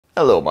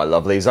Hello my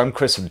lovelies, I'm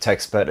Chris from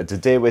TechSpert and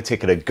today we're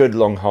taking a good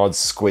long hard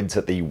squint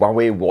at the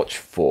Huawei Watch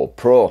 4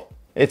 Pro.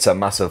 It's a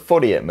massive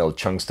 48mm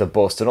chunkster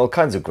boasting all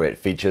kinds of great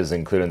features,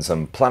 including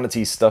some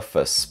planety stuff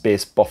for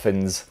space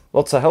boffins,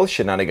 lots of health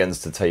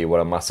shenanigans to tell you what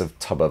a massive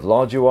tub of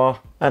lard you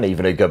are, and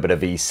even a good bit of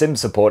eSIM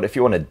support if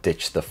you want to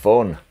ditch the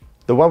phone.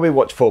 The Huawei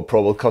Watch 4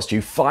 Pro will cost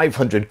you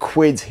 500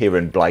 quid here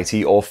in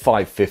Blighty, or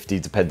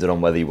 550 depending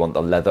on whether you want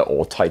the leather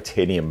or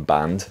titanium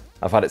band.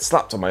 I've had it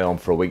slapped on my arm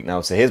for a week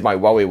now, so here's my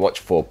Huawei Watch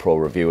 4 Pro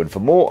review, and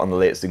for more on the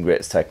latest and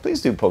greatest tech, please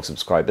do poke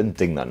subscribe and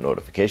ding that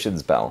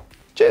notifications bell.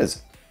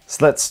 Cheers!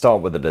 So let's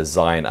start with the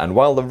design, and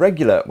while the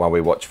regular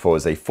Huawei Watch 4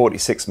 is a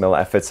 46mm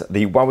effort,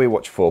 the Huawei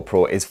Watch 4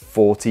 Pro is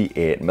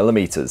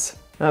 48mm.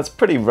 Now it's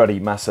pretty ruddy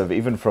massive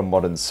even for a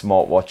modern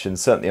smartwatch, and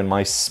certainly on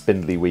my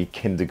spindly wee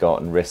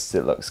kindergarten wrists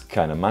it looks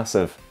kind of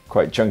massive.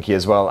 Quite chunky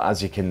as well,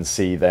 as you can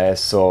see there,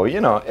 so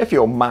you know, if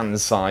you're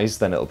man-sized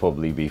then it'll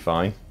probably be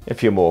fine.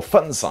 If you're more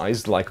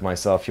fun-sized like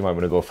myself, you might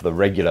want to go for the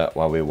regular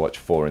Huawei Watch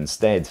 4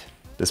 instead.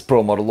 This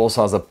Pro model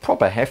also has a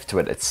proper heft to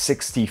it at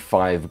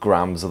 65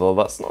 grams, although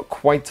that's not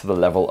quite to the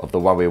level of the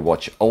Huawei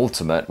Watch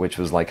Ultimate, which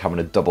was like having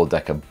a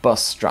double-decker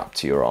bus strapped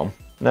to your arm.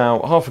 Now,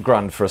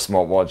 £500 for a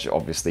smartwatch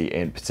obviously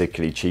ain't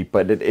particularly cheap,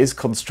 but it is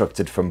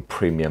constructed from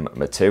premium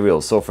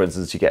materials. So for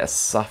instance, you get a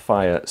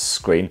sapphire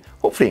screen.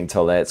 Hopefully you can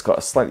tell there it's got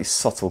a slightly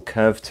subtle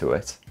curve to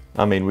it.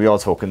 I mean, we are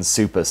talking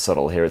super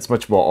subtle here. It's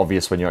much more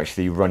obvious when you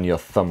actually run your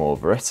thumb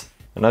over it.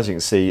 And as you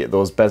can see,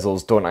 those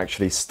bezels don't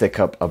actually stick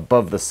up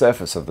above the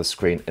surface of the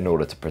screen in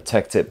order to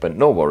protect it, but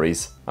no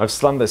worries. I've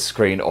slammed this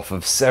screen off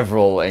of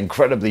several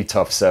incredibly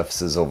tough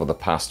surfaces over the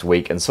past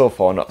week, and so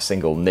far not a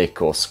single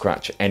nick or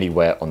scratch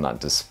anywhere on that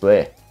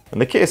display.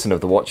 And the casing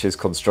of the watch is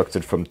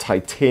constructed from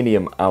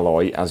titanium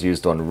alloy as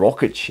used on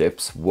rocket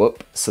ships,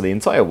 whoop, so the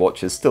entire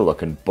watch is still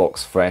looking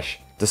box fresh,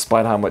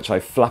 despite how much I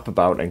flap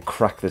about and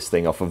crack this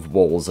thing off of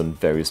walls and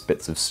various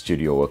bits of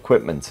studio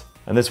equipment.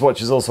 And this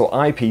watch is also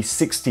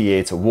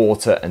IP68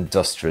 water and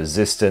dust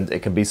resistant. It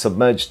can be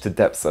submerged to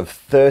depths of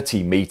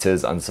 30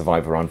 meters and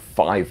survive around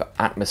 5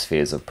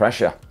 atmospheres of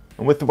pressure.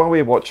 And with the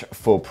Huawei Watch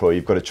 4 Pro,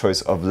 you've got a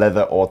choice of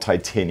leather or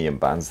titanium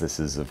bands. This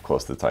is of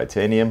course the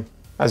titanium.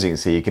 As you can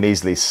see, you can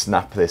easily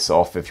snap this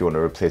off if you want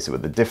to replace it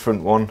with a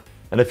different one.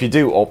 And if you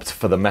do opt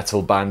for the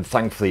metal band,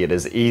 thankfully it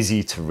is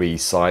easy to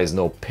resize,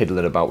 no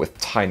piddling about with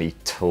tiny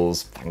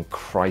tools, thank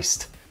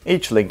Christ.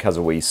 Each link has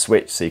a wee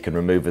switch so you can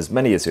remove as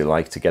many as you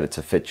like to get it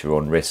to fit your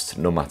own wrist,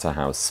 no matter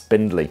how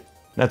spindly.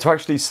 Now to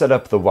actually set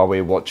up the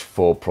Huawei Watch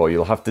 4 Pro,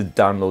 you'll have to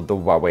download the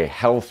Huawei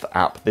Health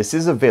app. This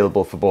is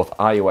available for both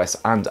iOS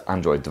and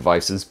Android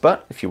devices,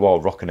 but if you are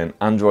rocking an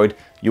Android,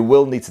 you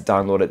will need to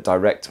download it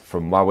direct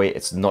from Huawei.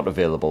 It's not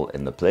available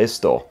in the Play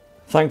Store.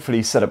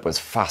 Thankfully, setup was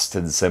fast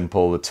and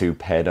simple, the two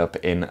paired up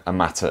in a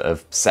matter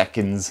of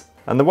seconds.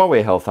 And the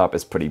Huawei Health app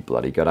is pretty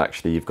bloody good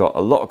actually. You've got a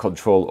lot of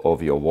control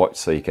over your watch,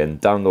 so you can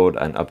download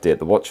and update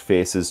the watch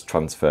faces,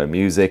 transfer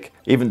music,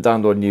 even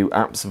download new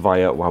apps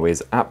via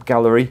Huawei's app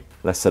gallery.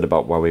 Less said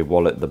about Huawei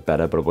Wallet the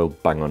better, but I will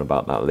bang on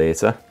about that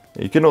later.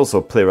 You can also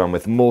play around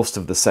with most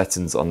of the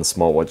settings on the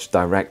smartwatch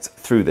direct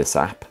through this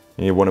app.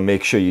 And you want to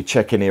make sure you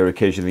check in here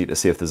occasionally to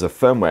see if there's a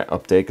firmware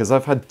update, because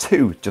I've had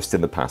 2 just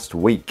in the past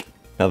week.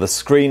 Now the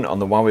screen on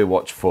the Huawei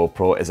Watch 4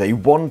 Pro is a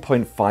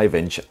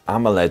 1.5-inch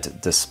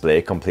AMOLED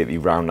display, completely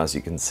round as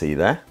you can see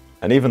there.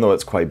 And even though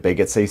it's quite big,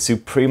 it's a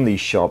supremely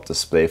sharp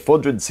display,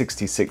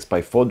 466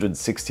 by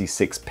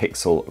 466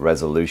 pixel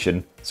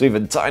resolution, so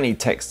even tiny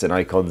text and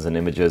icons and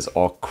images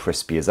are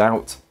crispy as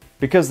out.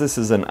 Because this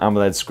is an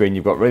AMOLED screen,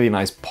 you've got really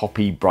nice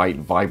poppy, bright,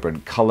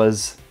 vibrant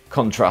colors.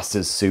 Contrast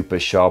is super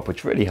sharp,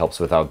 which really helps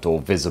with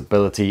outdoor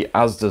visibility,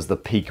 as does the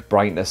peak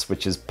brightness,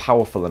 which is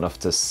powerful enough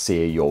to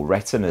sear your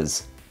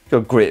retinas.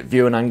 Got great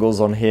viewing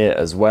angles on here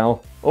as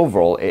well.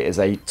 Overall, it is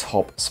a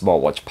top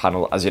smartwatch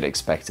panel as you'd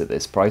expect at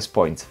this price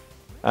point.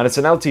 And it's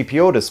an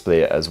LTPO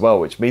display as well,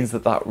 which means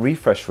that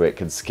refresh rate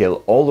can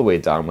scale all the way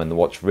down when the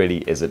watch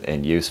really isn't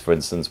in use, for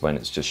instance when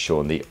it's just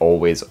showing the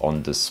always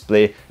on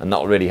display, and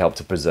that'll really help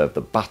to preserve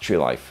the battery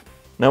life.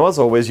 Now as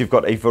always, you've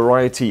got a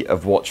variety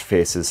of watch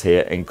faces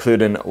here,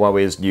 including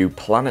Huawei's new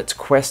Planet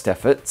Quest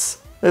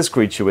efforts. This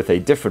greets you with a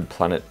different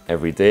planet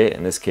every day,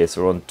 in this case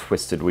we're on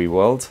Twisted Wee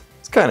World.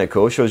 Kind of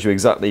cool, shows you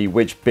exactly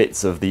which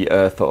bits of the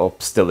earth are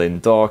still in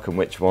dark and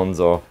which ones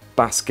are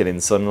basking in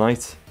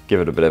sunlight.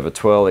 Give it a bit of a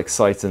twirl,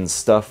 exciting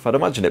stuff. I'd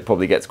imagine it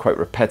probably gets quite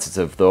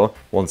repetitive though,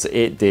 once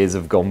 8 days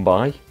have gone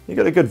by. You've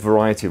got a good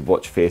variety of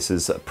watch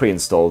faces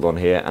pre-installed on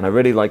here, and I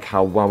really like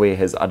how Huawei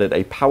has added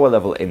a power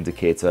level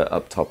indicator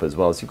up top as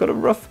well, so you've got a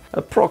rough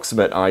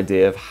approximate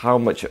idea of how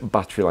much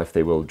battery life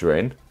they will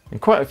drain. And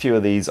quite a few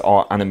of these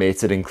are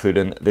animated,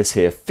 including this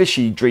here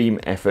Fishy Dream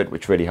effort,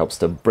 which really helps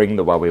to bring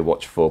the Huawei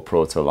Watch 4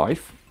 Pro to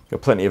life.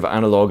 Got plenty of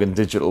analog and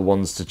digital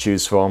ones to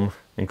choose from,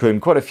 including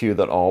quite a few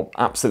that are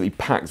absolutely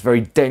packed, very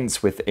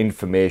dense with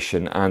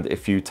information, and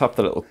if you tap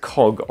the little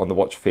cog on the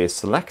watch face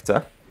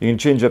selector, you can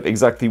change up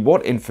exactly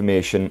what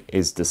information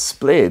is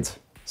displayed.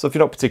 So if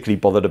you're not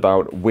particularly bothered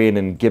about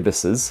waning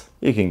gibbuses,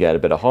 you can get a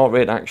bit of heart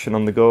rate action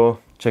on the go,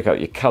 check out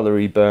your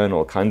calorie burn,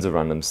 all kinds of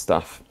random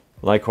stuff.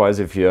 Likewise,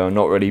 if you're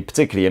not really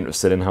particularly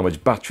interested in how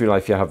much battery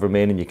life you have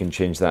remaining, you can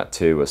change that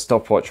to a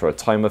stopwatch or a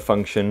timer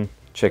function.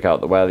 Check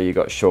out the weather, you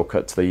got a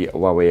shortcut to the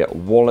Huawei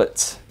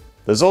Wallet.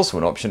 There's also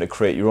an option to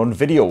create your own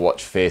video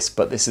watch face,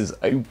 but this is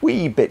a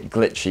wee bit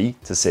glitchy,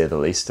 to say the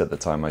least, at the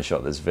time I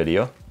shot this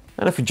video.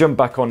 And if we jump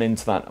back on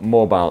into that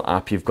mobile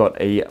app, you've got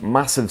a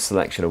massive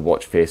selection of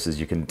watch faces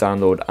you can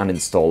download and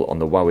install on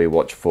the Huawei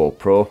Watch 4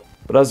 Pro.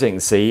 But as you can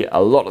see,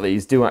 a lot of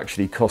these do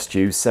actually cost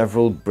you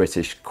several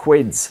British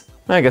quids.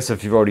 I guess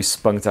if you've already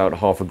spunked out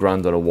 £half a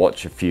grand on a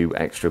watch, a few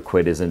extra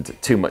quid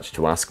isn't too much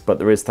to ask, but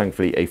there is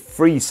thankfully a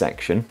free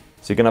section,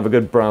 so you can have a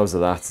good browse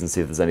of that and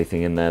see if there's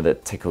anything in there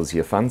that tickles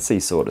your fancy,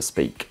 so to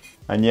speak.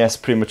 And yes,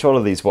 pretty much all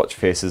of these watch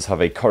faces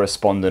have a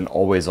corresponding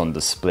always on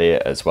display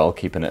as well,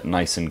 keeping it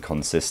nice and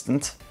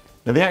consistent.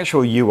 Now the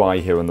actual UI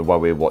here on the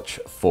Huawei Watch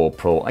 4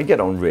 Pro, I get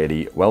on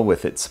really well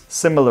with. It's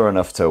similar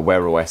enough to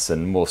Wear OS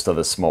and most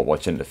other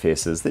smartwatch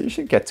interfaces that you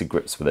should get to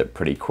grips with it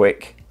pretty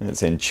quick.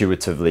 It's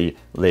intuitively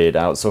laid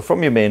out. So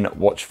from your main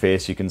watch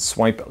face, you can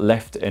swipe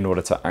left in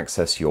order to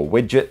access your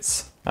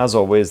widgets. As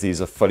always, these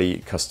are fully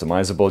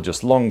customizable,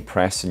 just long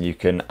press and you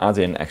can add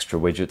in extra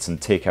widgets and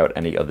take out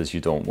any others you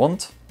don't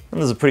want. And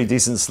there's a pretty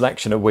decent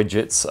selection of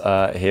widgets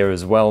here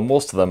as well,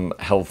 most of them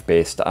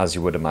health-based as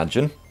you would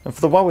imagine. And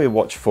for the Huawei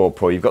Watch 4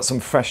 Pro, you've got some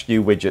fresh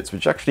new widgets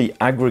which actually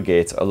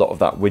aggregate a lot of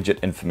that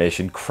widget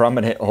information,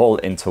 cramming it all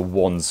into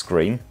one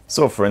screen.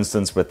 So for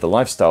instance, with the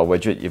lifestyle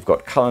widget, you've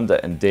got calendar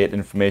and date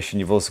information.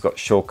 You've also got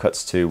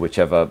shortcuts to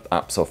whichever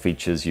apps or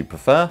features you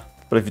prefer.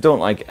 But if you don't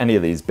like any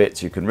of these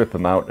bits, you can rip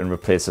them out and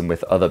replace them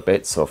with other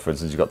bits. So for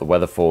instance, you've got the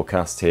weather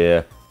forecast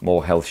here,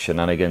 more health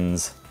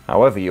shenanigans.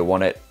 However you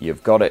want it,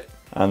 you've got it.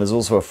 And there's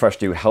also a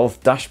fresh new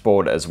health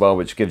dashboard as well,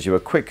 which gives you a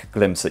quick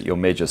glimpse at your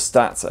major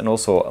stats and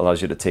also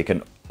allows you to take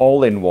an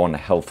all-in-one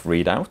health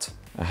readout.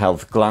 A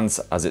health glance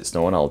as it's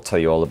known, I'll tell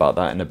you all about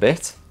that in a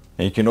bit.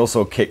 And you can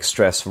also kick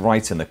stress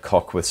right in the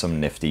cock with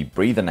some nifty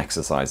breathing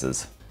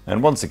exercises.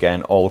 And once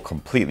again, all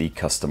completely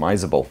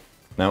customizable.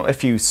 Now,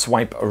 if you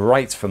swipe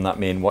right from that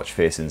main watch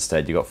face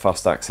instead, you've got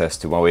fast access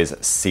to Huawei's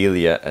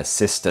Celia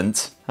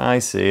assistant. Hi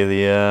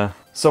Celia.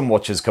 Some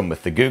watches come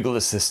with the Google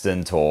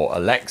Assistant or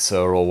Alexa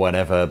or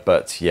whatever,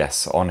 but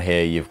yes, on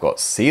here you've got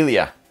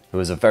Celia, who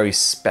is a very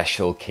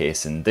special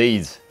case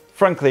indeed.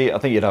 Frankly, I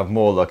think you'd have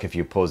more luck if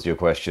you posed your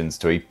questions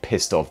to a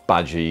pissed off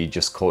badger you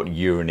just caught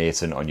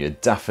urinating on your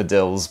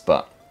daffodils,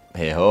 but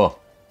hey ho.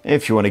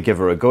 If you want to give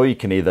her a go, you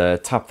can either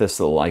tap this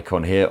little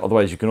icon here,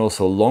 otherwise you can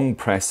also long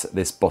press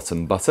this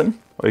bottom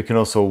button, or you can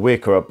also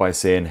wake her up by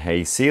saying,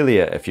 "Hey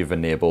Celia," if you've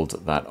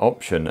enabled that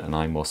option, and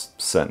I most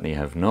certainly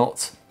have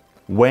not.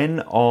 When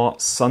are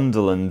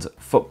Sunderland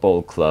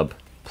Football Club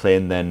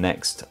playing their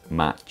next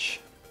match?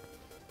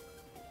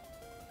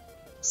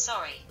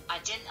 Sorry, I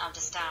didn't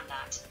understand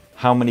that.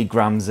 How many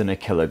grams in a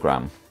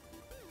kilogram?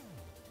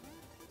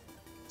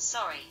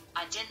 Sorry,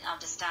 I didn't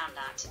understand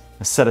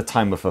that. Set a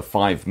timer for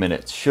 5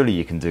 minutes. Surely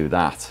you can do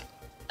that.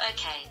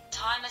 Okay,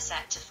 timer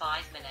set to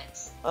 5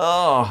 minutes.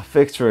 Oh,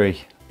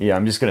 victory. Yeah,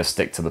 I'm just going to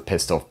stick to the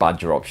pissed off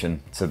badger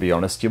option, to be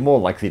honest. You're more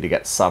likely to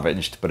get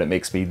savaged, but it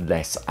makes me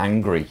less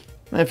angry.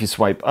 If you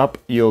swipe up,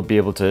 you'll be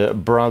able to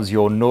browse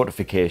your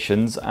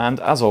notifications, and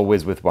as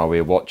always with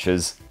Huawei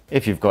watches,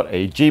 if you've got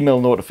a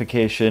Gmail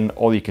notification,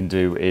 all you can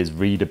do is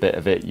read a bit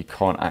of it. You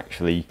can't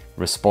actually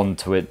respond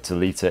to it,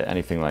 delete it,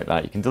 anything like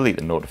that. You can delete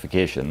the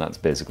notification, that's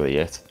basically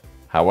it.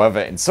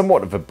 However, in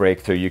somewhat of a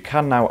breakthrough, you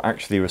can now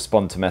actually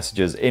respond to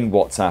messages in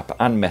WhatsApp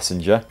and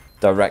Messenger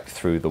direct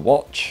through the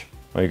watch.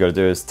 All you got to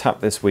do is tap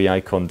this wee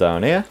icon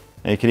down here.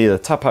 And you can either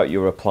tap out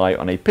your reply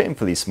on a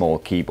painfully small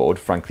keyboard,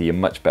 frankly you're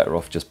much better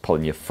off just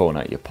pulling your phone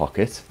out your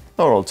pocket,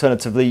 or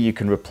alternatively you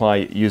can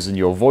reply using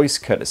your voice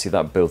courtesy of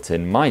that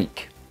built-in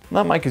mic. And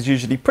that mic is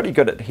usually pretty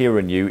good at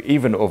hearing you,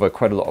 even over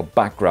quite a lot of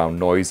background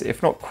noise,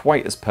 if not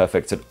quite as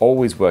perfect at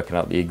always working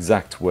out the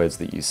exact words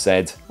that you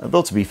said,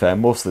 though to be fair,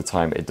 most of the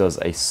time it does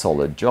a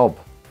solid job.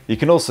 You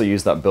can also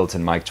use that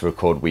built-in mic to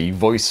record wee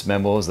voice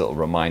memos, little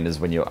reminders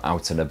when you're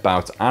out and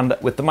about, and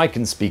with the mic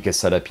and speaker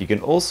setup you can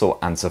also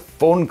answer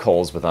phone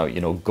calls without,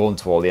 going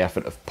to all the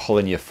effort of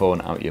pulling your phone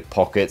out your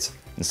pocket.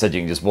 Instead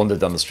you can just wander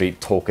down the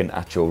street talking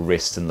at your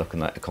wrist and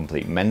looking like a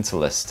complete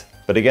mentalist.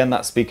 But again,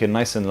 that speaker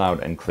nice and loud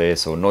and clear,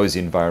 so noisy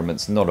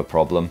environment's not a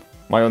problem.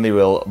 My only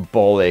real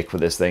ball ache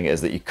with this thing is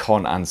that you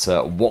can't answer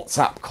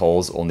WhatsApp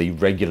calls, only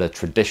regular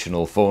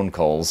traditional phone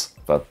calls,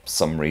 for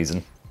some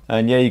reason.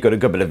 And yeah, you've got a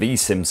good bit of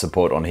eSIM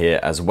support on here,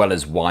 as well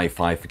as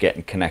Wi-Fi for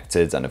getting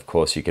connected, and of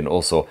course you can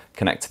also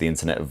connect to the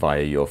internet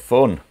via your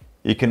phone.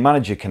 You can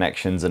manage your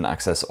connections and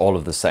access all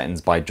of the settings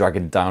by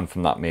dragging down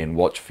from that main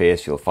watch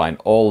face. You'll find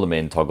all the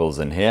main toggles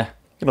in here.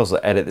 You can also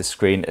edit the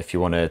screen if you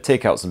want to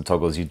take out some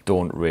toggles you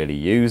don't really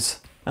use.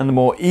 And the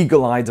more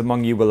eagle-eyed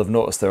among you will have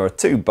noticed there are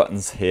 2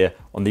 buttons here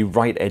on the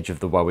right edge of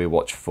the Huawei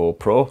Watch 4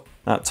 Pro.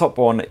 That top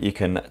one you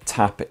can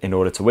tap in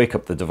order to wake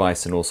up the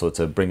device and also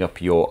to bring up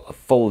your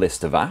full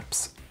list of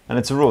apps. And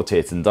it's a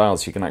rotating dial,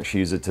 so you can actually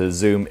use it to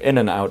zoom in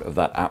and out of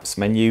that apps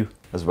menu,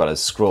 as well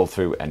as scroll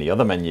through any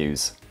other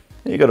menus.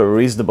 You've got a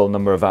reasonable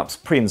number of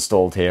apps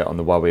pre-installed here on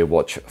the Huawei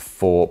Watch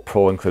 4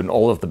 Pro, including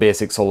all of the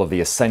basics, all of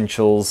the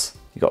essentials.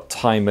 You've got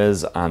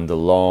timers and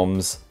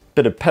alarms,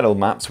 bit of pedal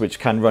maps which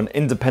can run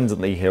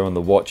independently here on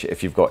the watch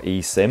if you've got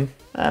eSIM.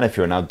 And if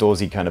you're an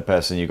outdoorsy kind of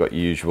person, you've got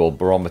your usual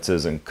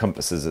barometers and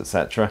compasses,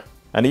 etc.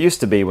 And it used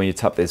to be when you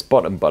tap this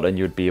bottom button,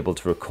 you'd be able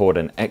to record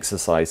an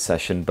exercise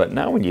session, but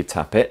now when you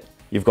tap it,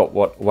 you've got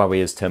what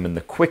Huawei has termed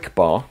the quick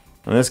bar.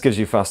 And this gives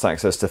you fast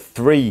access to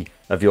 3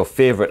 of your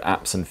favorite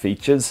apps and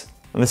features.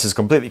 And this is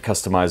completely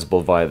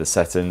customizable via the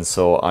settings,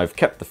 so I've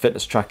kept the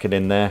fitness tracking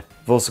in there.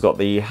 I've also got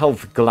the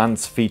health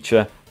glance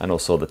feature and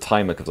also the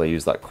timer because I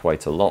use that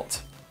quite a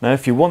lot. Now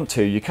if you want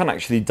to, you can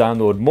actually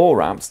download more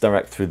apps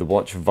direct through the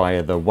watch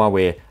via the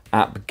Huawei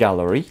app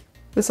gallery.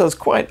 This has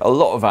quite a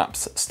lot of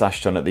apps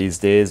stashed on it these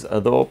days,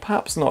 although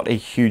perhaps not a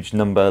huge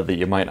number that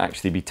you might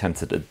actually be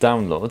tempted to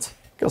download.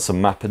 Got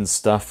some mapping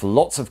stuff,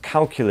 lots of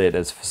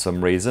calculators for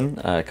some reason,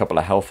 a couple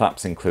of health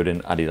apps including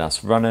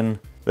Adidas Running.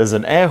 There's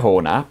an air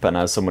horn app, and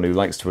as someone who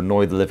likes to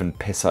annoy the living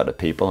piss out of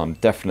people, I'm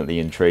definitely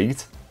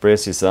intrigued.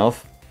 Brace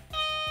yourself.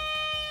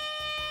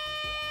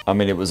 I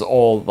mean, it was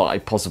all that I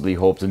possibly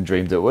hoped and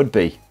dreamed it would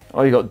be.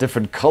 Oh, you got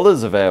different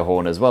colours of air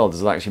horn as well.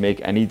 Does it actually make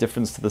any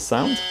difference to the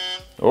sound?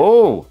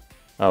 Oh!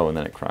 Oh, and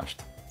then it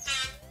crashed.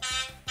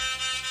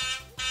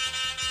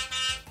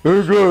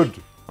 Very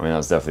good! I mean,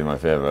 that's definitely my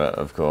favourite,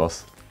 of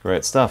course.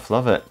 Great stuff,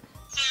 love it.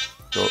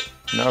 Go.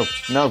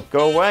 No,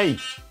 go away!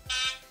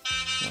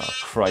 Oh,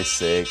 Christ's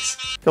sakes.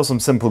 Got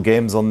some simple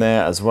games on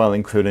there as well,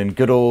 including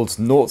good old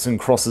noughts and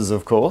crosses,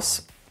 of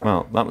course.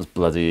 Well, that was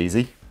bloody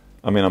easy.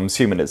 I mean, I'm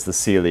assuming it's the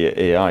Celia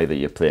AI that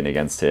you're playing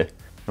against here.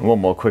 And one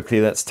more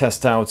quickly, let's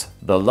test out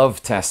the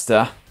Love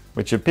Tester,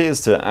 which appears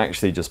to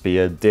actually just be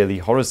a daily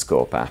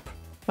horoscope app.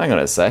 Hang on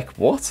a sec,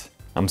 what?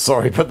 I'm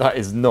sorry, but that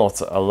is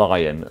not a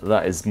lion.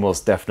 That is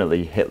most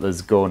definitely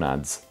Hitler's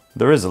gonads.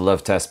 There is a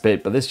love test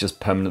bit, but this just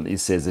permanently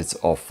says it's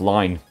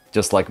offline.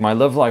 Just like my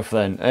love life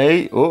then.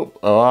 Hey, oh,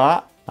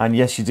 ah. And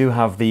yes, you do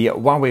have the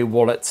Huawei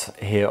wallet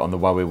here on the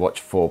Huawei Watch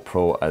 4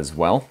 Pro as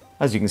well.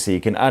 As you can see,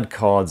 you can add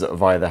cards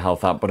via the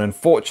health app, but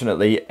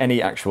unfortunately, any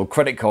actual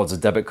credit cards or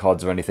debit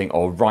cards or anything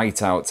are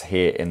right out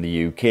here in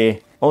the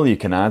UK. All you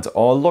can add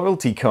are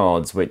loyalty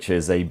cards, which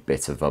is a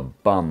bit of a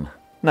bum.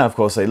 Now, of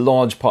course, a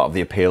large part of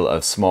the appeal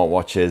of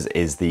smartwatches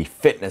is the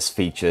fitness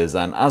features,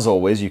 and as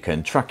always, you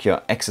can track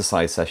your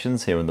exercise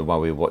sessions here on the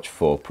Huawei Watch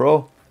 4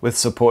 Pro, with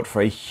support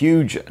for a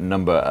huge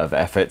number of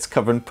efforts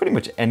covering pretty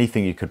much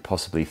anything you could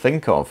possibly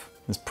think of.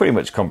 It's pretty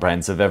much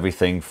comprehensive,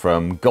 everything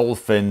from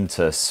golfing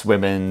to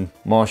swimming,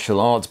 martial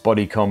arts,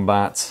 body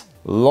combat,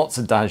 lots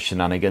of dad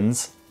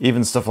shenanigans,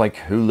 even stuff like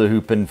hula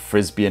hooping,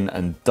 frisbeeing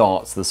and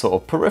darts, the sort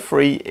of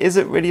periphery. Is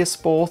it really a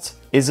sport?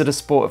 Is it a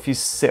sport if you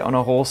sit on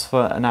a horse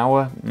for an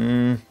hour?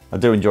 I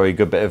do enjoy a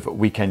good bit of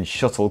weekend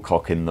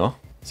shuttlecocking though.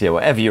 So yeah,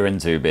 whatever you're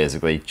into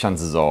basically,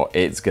 chances are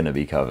it's going to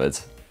be covered.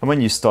 And when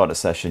you start a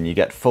session, you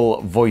get full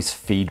voice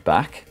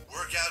feedback.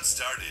 Workout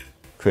started.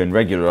 Including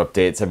regular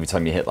updates every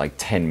time you hit like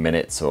 10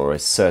 minutes or a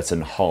certain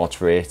heart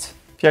rate.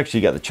 If you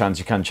actually get the chance,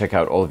 you can check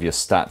out all of your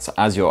stats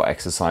as you're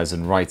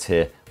exercising right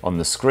here on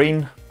the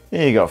screen.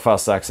 Here you got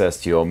fast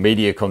access to your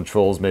media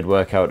controls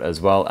mid-workout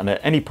as well, and at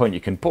any point you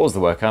can pause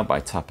the workout by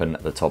tapping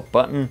the top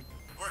button.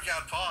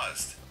 Workout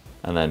paused.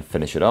 And then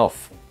finish it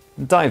off.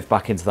 Dive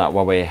back into that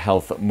Huawei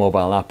Health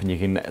mobile app and you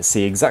can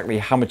see exactly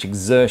how much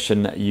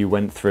exertion you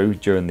went through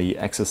during the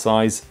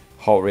exercise,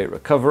 heart rate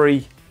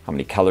recovery, how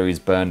many calories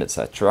burned,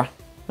 etc.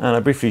 And I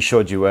briefly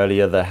showed you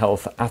earlier the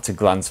Health at a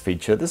Glance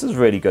feature. This is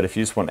really good if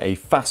you just want a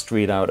fast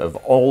readout of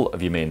all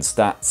of your main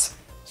stats.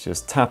 So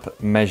just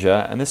tap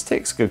measure, and this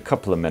takes a good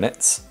couple of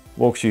minutes.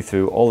 Walks you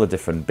through all the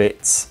different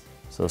bits.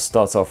 So it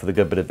starts off with a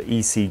good bit of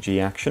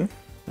ECG action.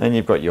 Then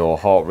you've got your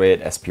heart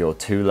rate,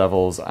 SpO2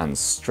 levels and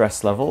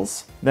stress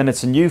levels. Then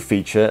it's a new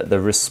feature, the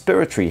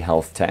respiratory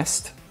health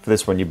test. For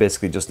this one you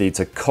basically just need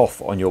to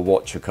cough on your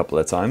watch a couple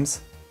of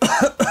times.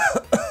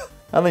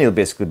 And then you'll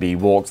basically be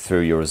walked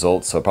through your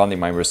results. So apparently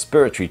my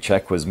respiratory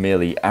check was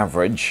merely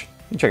average.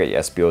 You check out your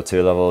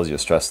SpO2 levels, your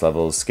stress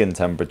levels, skin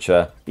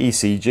temperature,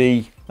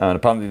 ECG, and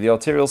apparently the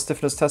arterial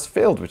stiffness test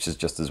failed, which is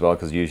just as well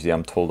because usually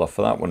I'm told off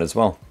for that one as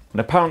well.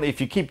 And apparently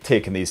if you keep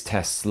taking these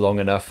tests long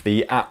enough,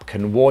 the app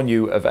can warn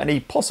you of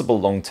any possible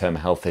long-term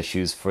health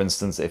issues. For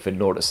instance, if it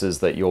notices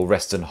that your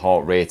resting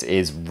heart rate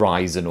is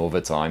rising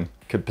over time,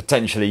 could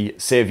potentially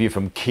save you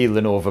from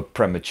keeling over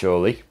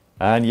prematurely.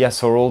 And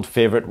yes, our old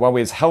favourite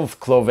Huawei's Health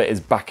Clover is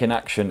back in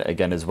action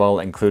again as well,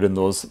 including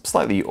those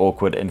slightly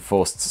awkward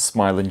enforced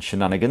smiling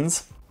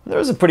shenanigans. There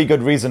is a pretty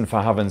good reason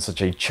for having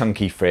such a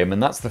chunky frame,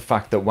 and that's the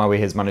fact that Huawei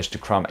has managed to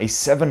cram a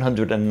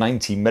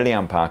 790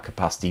 mAh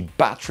capacity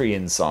battery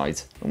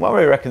inside. And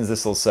Huawei reckons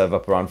this will serve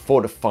up around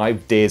 4 to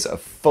 5 days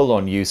of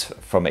full-on use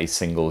from a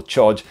single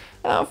charge.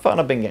 I found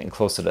I've been getting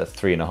closer to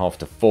 3.5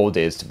 to 4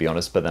 days to be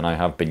honest, but then I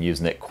have been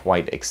using it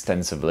quite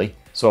extensively.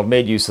 So I've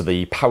made use of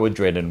the power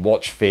draining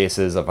watch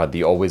faces, I've had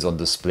the always on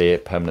display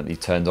permanently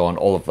turned on,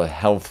 all of the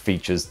health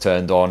features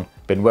turned on,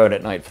 Been wearing it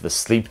at night for the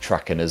sleep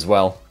tracking as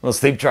well. Well,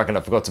 sleep tracking, I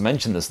forgot to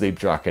mention the sleep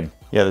tracking.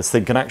 Yeah, this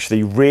thing can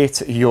actually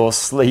rate your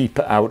sleep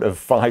out of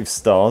 5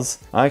 stars.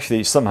 I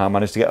actually somehow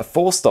managed to get a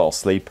 4-star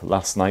sleep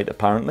last night,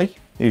 apparently.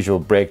 Usual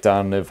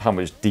breakdown of how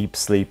much deep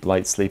sleep,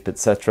 light sleep,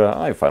 etc.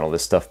 I find all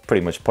this stuff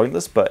pretty much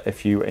pointless, but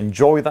if you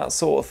enjoy that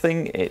sort of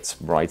thing, it's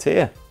right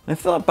here.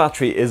 If that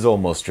battery is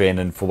almost draining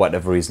and for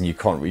whatever reason you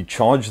can't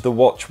recharge the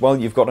watch, well,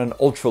 you've got an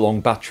ultra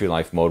long battery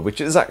life mode, which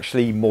is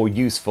actually more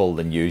useful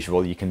than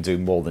usual. You can do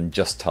more than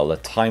just tell the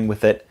time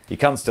with it. You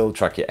can still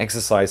track your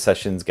exercise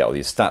sessions, get all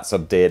your stats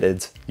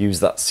updated, use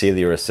that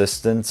Celia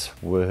assistant,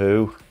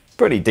 woohoo.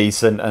 Pretty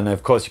decent, and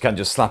of course you can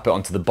just slap it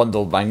onto the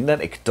bundled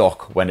magnetic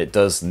dock when it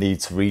does need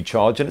to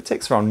recharge, and it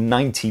takes around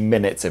 90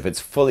 minutes if it's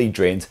fully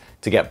drained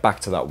to get back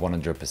to that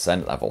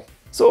 100% level.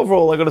 So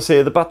overall, I gotta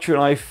say, the battery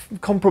life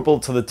comparable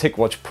to the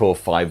TicWatch Pro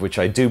 5, which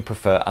I do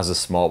prefer as a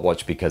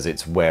smartwatch because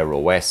it's Wear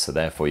OS, so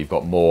therefore you've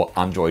got more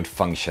Android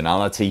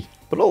functionality.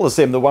 But all the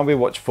same, the Huawei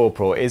Watch 4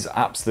 Pro is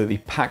absolutely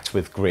packed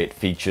with great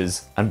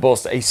features and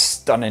boasts a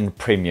stunning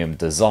premium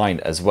design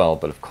as well,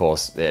 but of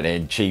course it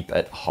ain't cheap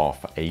at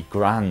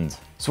 $500,000.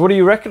 So what do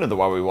you reckon of the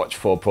Huawei Watch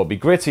 4 Pro? Be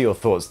great to hear your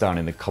thoughts down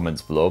in the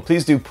comments below.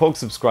 Please do poke,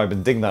 subscribe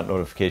and ding that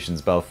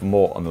notifications bell for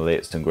more on the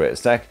latest and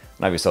greatest tech.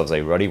 And have yourselves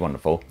a really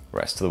wonderful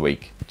rest of the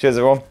week. Cheers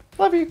everyone,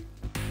 love you.